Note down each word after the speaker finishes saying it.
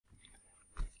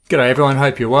G'day everyone,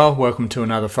 hope you're well. Welcome to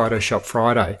another Photoshop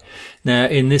Friday. Now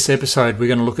in this episode we're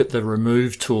going to look at the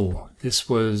Remove tool. This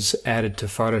was added to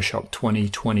Photoshop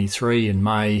 2023 in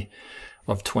May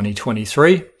of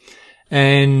 2023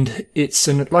 and it's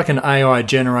like an AI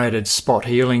generated spot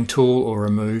healing tool or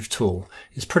remove tool.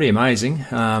 It's pretty amazing,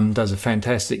 does a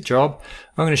fantastic job.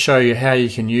 I'm going to show you how you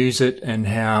can use it and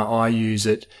how I use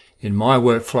it in my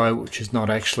workflow, which is not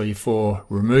actually for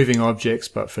removing objects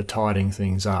but for tidying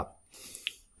things up.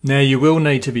 Now you will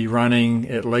need to be running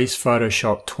at least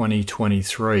Photoshop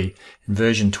 2023 in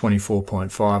version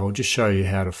 24.5. I'll just show you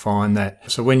how to find that.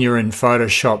 So when you're in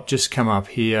Photoshop, just come up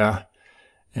here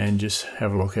and just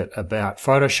have a look at About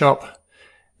Photoshop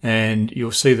and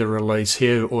you'll see the release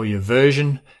here or your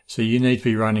version. So you need to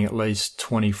be running at least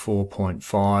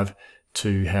 24.5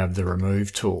 to have the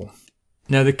Remove tool.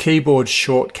 Now the keyboard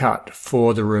shortcut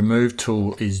for the Remove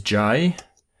tool is J.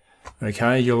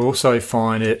 Okay, you'll also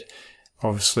find it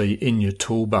obviously in your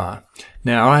toolbar.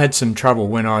 Now I had some trouble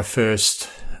when I first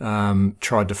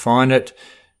tried to find it.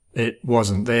 It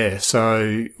wasn't there.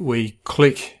 So we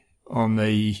click on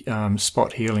the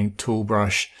spot healing tool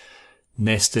brush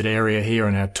nested area here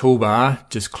in our toolbar.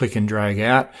 Just click and drag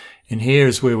out. And here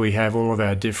is where we have all of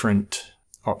our different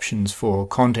options for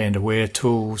content aware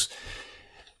tools,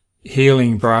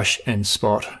 healing brush and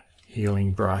spot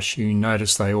healing brush. You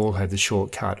notice they all have the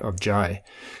shortcut of J.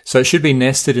 So it should be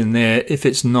nested in there. If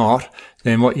it's not,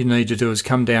 then what you need to do is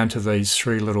come down to these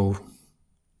three little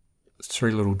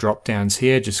drop downs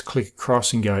here. Just click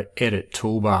across and go Edit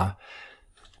Toolbar.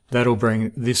 That'll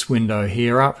bring this window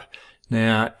here up.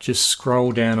 Now just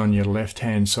scroll down on your left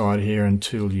hand side here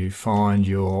until you find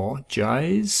your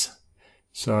J's.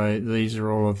 So these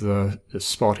are all of the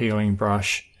spot healing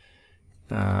brush,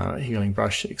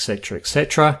 etc,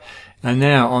 etc. And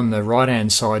now on the right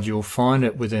hand side you'll find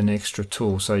it with an extra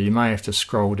tool, so you may have to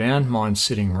scroll down. Mine's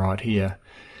sitting right here.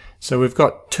 So we've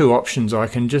got two options. I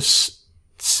can just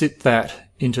sit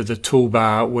that into the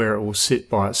toolbar where it will sit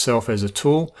by itself as a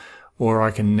tool, or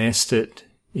I can nest it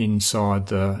inside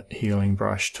the healing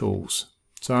brush tools.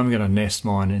 So I'm going to nest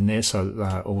mine in there so that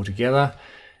they're all together.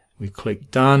 We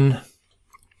click Done.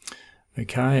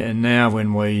 Okay, and now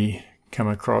when we come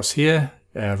across here,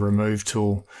 our Remove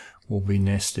tool will be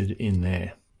nested in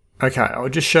there. Okay, I'll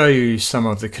just show you some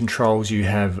of the controls you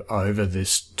have over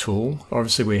this tool.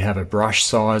 Obviously we have a brush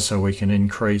size, so we can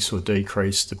increase or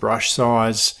decrease the brush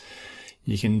size.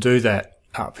 You can do that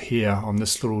up here on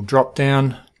this little drop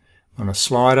down on a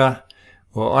slider.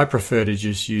 Well, I prefer to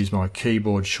just use my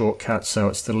keyboard shortcut, so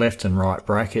it's the left and right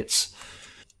brackets.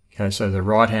 Okay, so the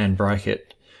right hand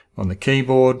bracket on the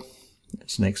keyboard,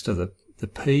 it's next to the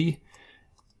P,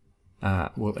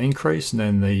 will increase, and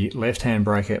then the left hand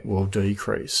bracket will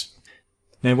decrease.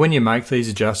 Now when you make these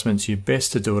adjustments, you're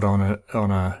best to do it on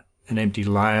an empty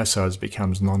layer so it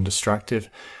becomes non-destructive.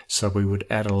 So we would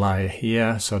add a layer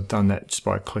here. So I've done that just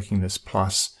by clicking this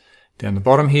plus down the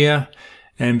bottom here.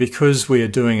 And because we are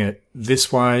doing it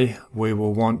this way, we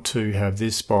will want to have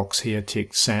this box here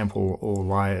ticked Sample All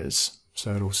Layers.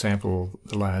 So it'll sample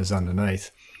the layers underneath.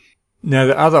 Now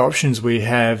the other options we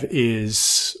have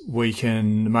is we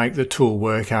can make the tool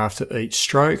work after each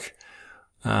stroke,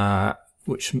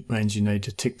 which means you need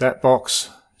to tick that box.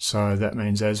 So that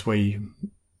means as we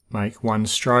make one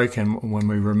stroke and when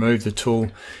we remove the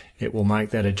tool, it will make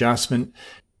that adjustment.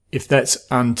 If that's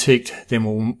unticked, then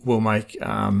we'll make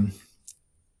our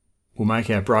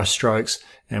brush strokes,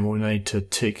 and we'll need to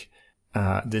tick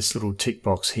this little tick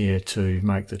box here to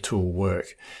make the tool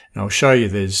work. And I'll show you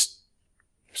there's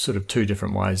sort of two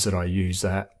different ways that I use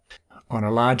that. On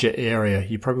a larger area,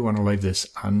 you probably want to leave this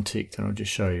unticked, and I'll just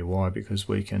show you why, because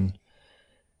we can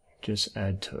just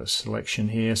add to a selection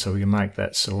here. So we can make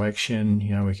that selection,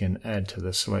 we can add to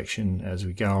the selection as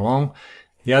we go along.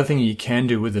 The other thing you can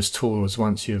do with this tool is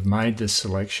once you've made this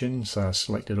selection, so I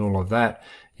selected all of that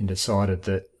and decided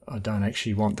that I don't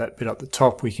actually want that bit up the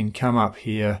top, we can come up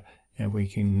here and we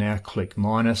can now click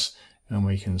minus and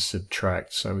we can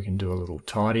subtract. So we can do a little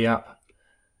tidy up.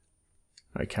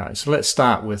 Okay, so let's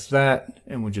start with that,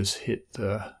 and we'll just hit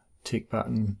the tick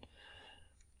button.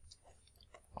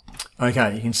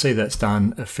 Okay, you can see that's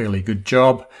done a fairly good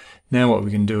job. Now what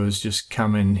we can do is just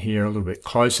come in here a little bit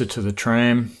closer to the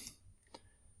tram,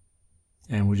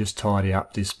 and we'll just tidy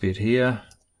up this bit here.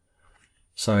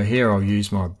 So here I'll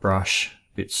use my brush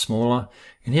a bit smaller,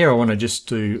 and here I want to just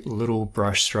do little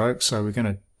brush strokes, so we're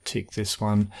going to tick this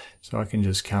one, so I can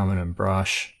just come in and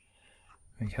brush.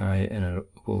 Okay, and it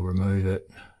will remove it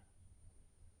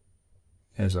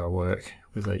as I work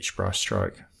with each brush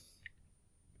stroke.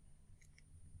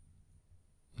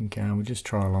 Okay, we'll just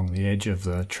try along the edge of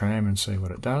the tram and see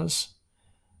what it does.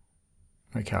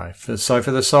 Okay, so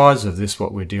for the size of this,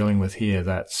 what we're dealing with here,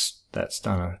 that's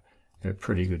done a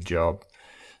pretty good job.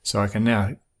 So I can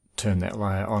now turn that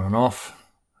layer on and off.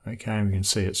 Okay, and we can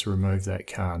see it's removed that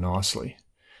car nicely.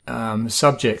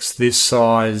 Subjects this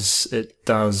size, it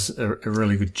does a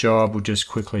really good job. We'll just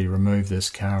quickly remove this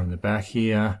car in the back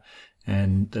here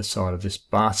and the side of this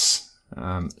bus.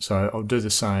 So I'll do the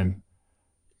same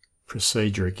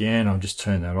procedure again. I'll just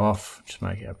turn that off, just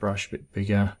make our brush a bit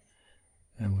bigger,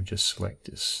 and we'll just select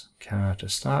this car to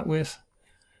start with.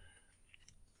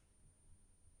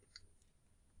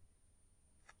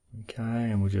 Okay,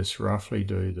 and we'll just roughly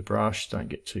do the brush, don't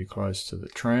get too close to the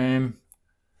tram.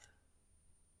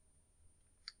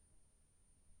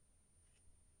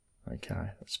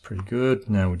 Okay, that's pretty good.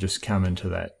 Now we'll just come into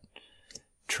that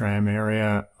tram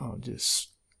area. I'll just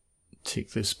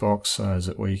tick this box so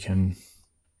that we can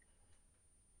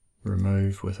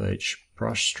remove with each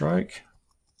brush stroke.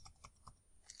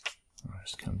 I'll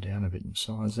just come down a bit in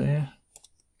size there.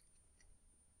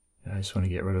 I just want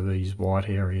to get rid of these white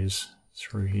areas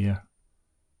through here.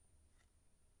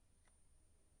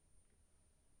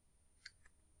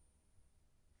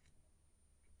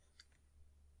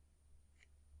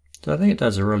 So I think it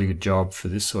does a really good job for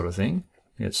this sort of thing.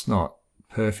 It's not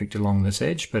perfect along this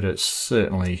edge, but it's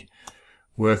certainly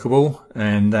workable,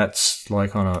 and that's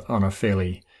like on a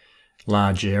fairly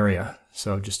large area.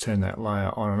 So I'll just turn that layer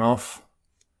on and off.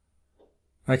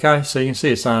 Okay, so you can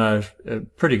see it's done a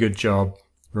pretty good job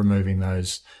removing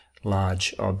those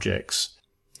large objects.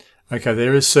 Okay,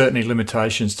 there is certainly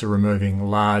limitations to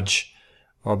removing large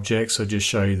objects. I'll just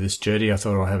show you this jetty. I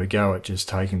thought I'd have a go at just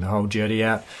taking the whole jetty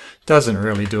out. Doesn't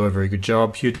really do a very good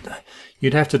job.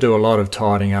 You'd have to do a lot of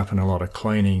tidying up and a lot of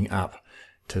cleaning up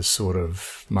to sort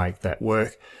of make that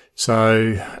work.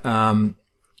 So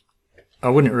I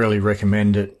wouldn't really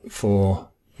recommend it for,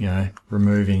 you know,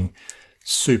 removing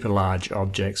super large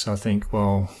objects. I think,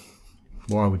 well,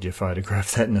 why would you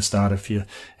photograph that in the start if you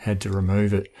had to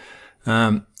remove it?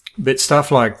 But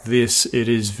stuff like this, it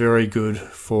is very good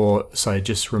for, say,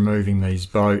 just removing these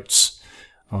boats.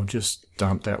 I'll just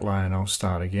dump that layer and I'll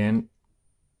start again.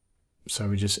 So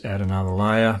we just add another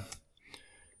layer.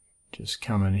 Just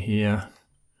come in here.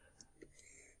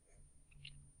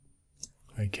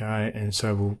 Okay, and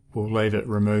so we'll leave it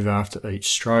remove after each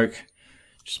stroke.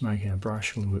 Just make our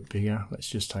brush a little bit bigger. Let's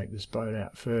just take this boat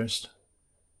out first.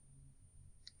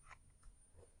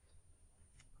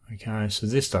 Okay, so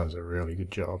this does a really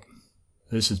good job.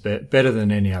 This is better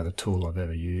than any other tool I've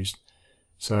ever used.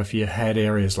 So if you had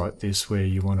areas like this where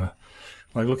you want to,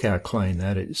 like, look how clean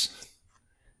that is.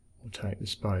 We'll take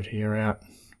this boat here out.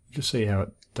 Just see how it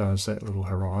does that little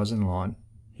horizon line.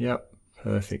 Yep,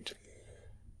 perfect.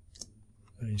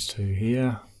 These two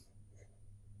here.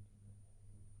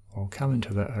 I'll come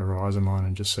into that horizon line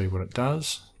and just see what it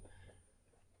does.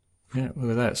 Yeah,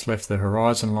 look at that, it's left the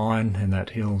horizon line and that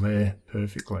hill there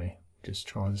perfectly. Just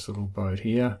try this little boat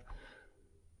here.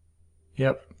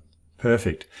 Yep,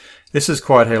 perfect. This is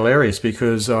quite hilarious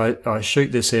because I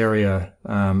shoot this area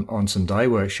on some day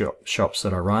workshops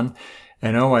that I run,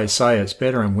 and I always say it's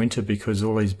better in winter because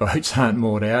all these boats aren't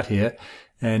moored out here,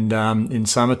 and in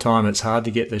summertime it's hard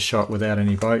to get this shot without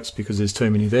any boats because there's too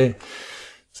many there.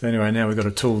 So anyway, now we've got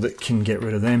a tool that can get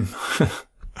rid of them.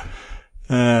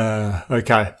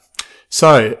 Okay.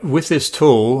 So with this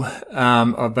tool,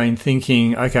 I've been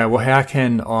thinking, okay, well, how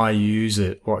can I use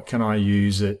it? What can I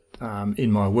use it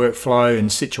in my workflow in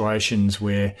situations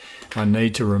where I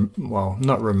need to, well,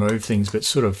 not remove things, but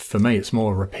sort of, for me, it's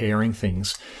more repairing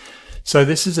things. So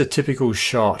this is a typical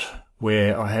shot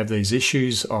where I have these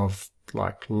issues of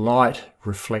like light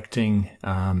reflecting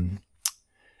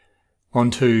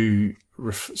onto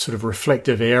sort of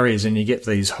reflective areas, and you get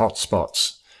these hot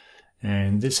spots.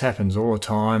 And this happens all the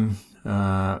time.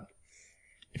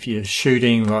 If you're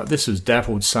shooting, like this is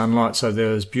dappled sunlight, so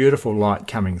there was beautiful light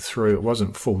coming through. It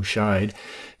wasn't full shade,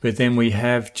 but then we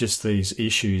have just these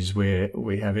issues where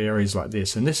we have areas like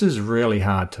this, and this is really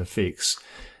hard to fix.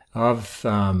 I've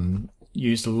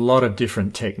used a lot of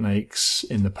different techniques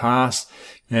in the past,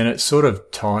 and it sort of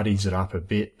tidies it up a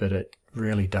bit, but it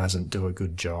really doesn't do a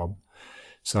good job.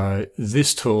 So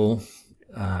this tool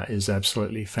is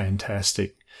absolutely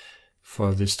fantastic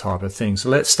for this type of thing. So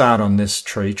let's start on this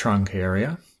tree trunk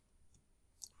area.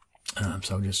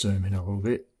 So I'll just zoom in a little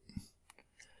bit.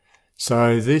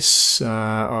 So this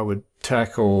I would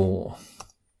tackle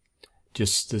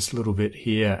just this little bit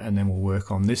here, and then we'll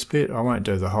work on this bit. I won't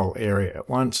do the whole area at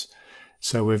once.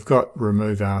 So we've got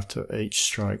remove after each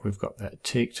stroke. We've got that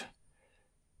ticked.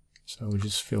 So we'll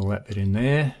just fill that bit in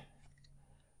there.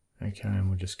 Okay, and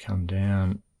we'll just come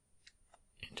down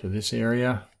into this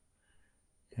area.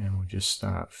 And we'll just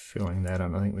start filling that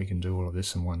in. I think we can do all of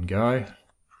this in one go.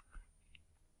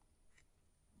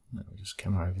 We'll just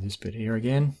come over this bit here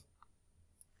again.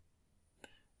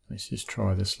 Let's just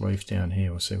try this leaf down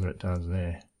here. We'll see what it does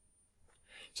there.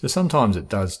 So sometimes it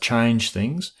does change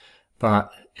things,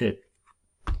 but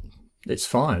it's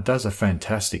fine. It does a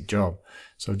fantastic job.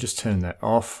 So I'll just turn that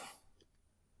off.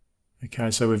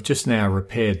 Okay, so we've just now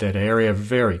repaired that area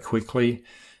very quickly.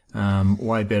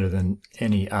 Way better than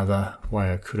any other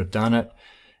way I could have done it.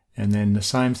 And then the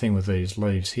same thing with these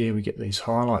leaves here. We get these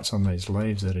highlights on these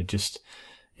leaves that are just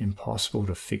impossible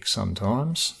to fix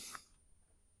sometimes.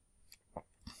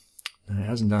 And it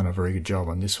hasn't done a very good job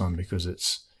on this one because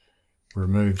it's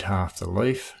removed half the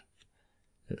leaf.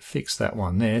 It fixed that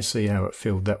one there. See how it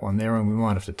filled that one there, and we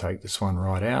might have to take this one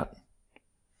right out.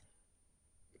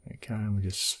 Okay, we'll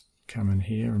just come in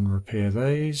here and repair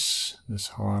these. This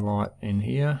highlight in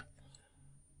here.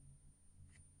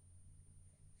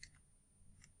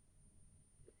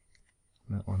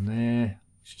 That one there.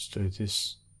 Let's just do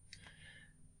this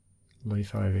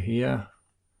leaf over here.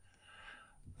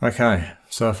 Okay,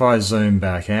 so if I zoom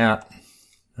back out,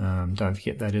 don't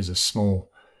forget that is a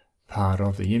small part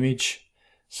of the image.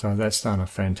 So that's done a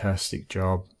fantastic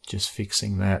job just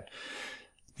fixing that.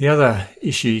 The other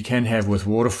issue you can have with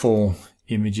waterfall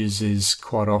images is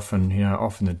quite often,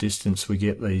 off in the distance we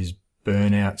get these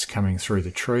burnouts coming through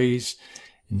the trees,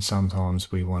 and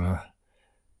sometimes we want to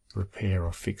repair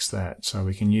or fix that. So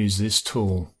we can use this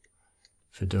tool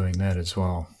for doing that as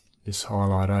well. This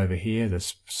highlight over here,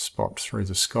 this spot through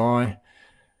the sky,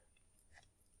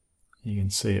 you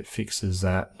can see it fixes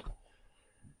that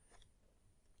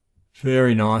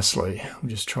very nicely. We'll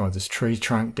just try this tree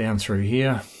trunk down through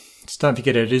here. Just don't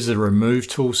forget it is a remove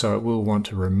tool, so it will want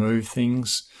to remove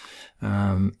things.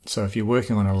 So if you're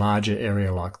working on a larger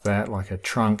area like that, like a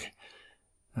trunk,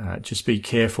 just be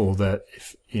careful that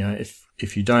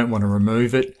if you don't want to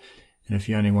remove it, and if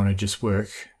you only want to just work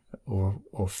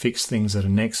or fix things that are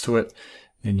next to it,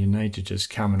 then you need to just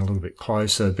come in a little bit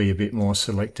closer, be a bit more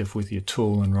selective with your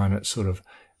tool and run it sort of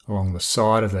along the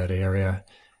side of that area,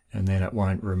 and then it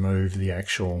won't remove the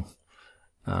actual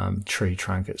tree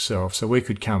trunk itself. So we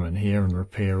could come in here and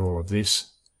repair all of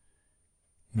this.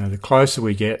 Now the closer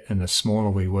we get and the smaller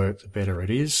we work, the better it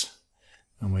is,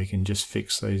 and we can just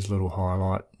fix these little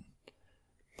highlight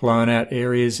blown out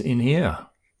areas in here.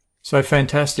 So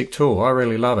fantastic tool, I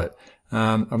really love it.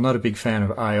 I'm not a big fan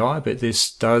of AI, but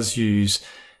this does use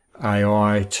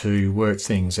AI to work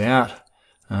things out,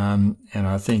 and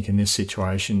I think in this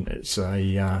situation it's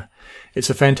a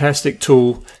fantastic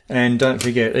tool. And don't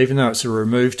forget, even though it's a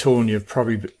remove tool, and you've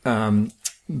probably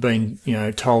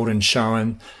been told and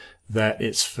shown that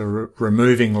it's for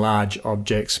removing large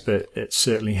objects, but it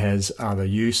certainly has other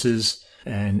uses.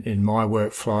 And in my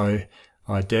workflow,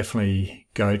 I definitely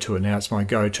go to it now. It's my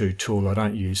go-to tool. I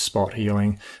don't use spot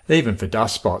healing. Even for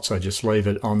dust spots, I just leave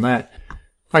it on that.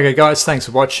 Okay guys, thanks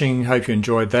for watching. Hope you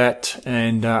enjoyed that,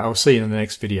 and I'll see you in the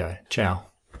next video. Ciao.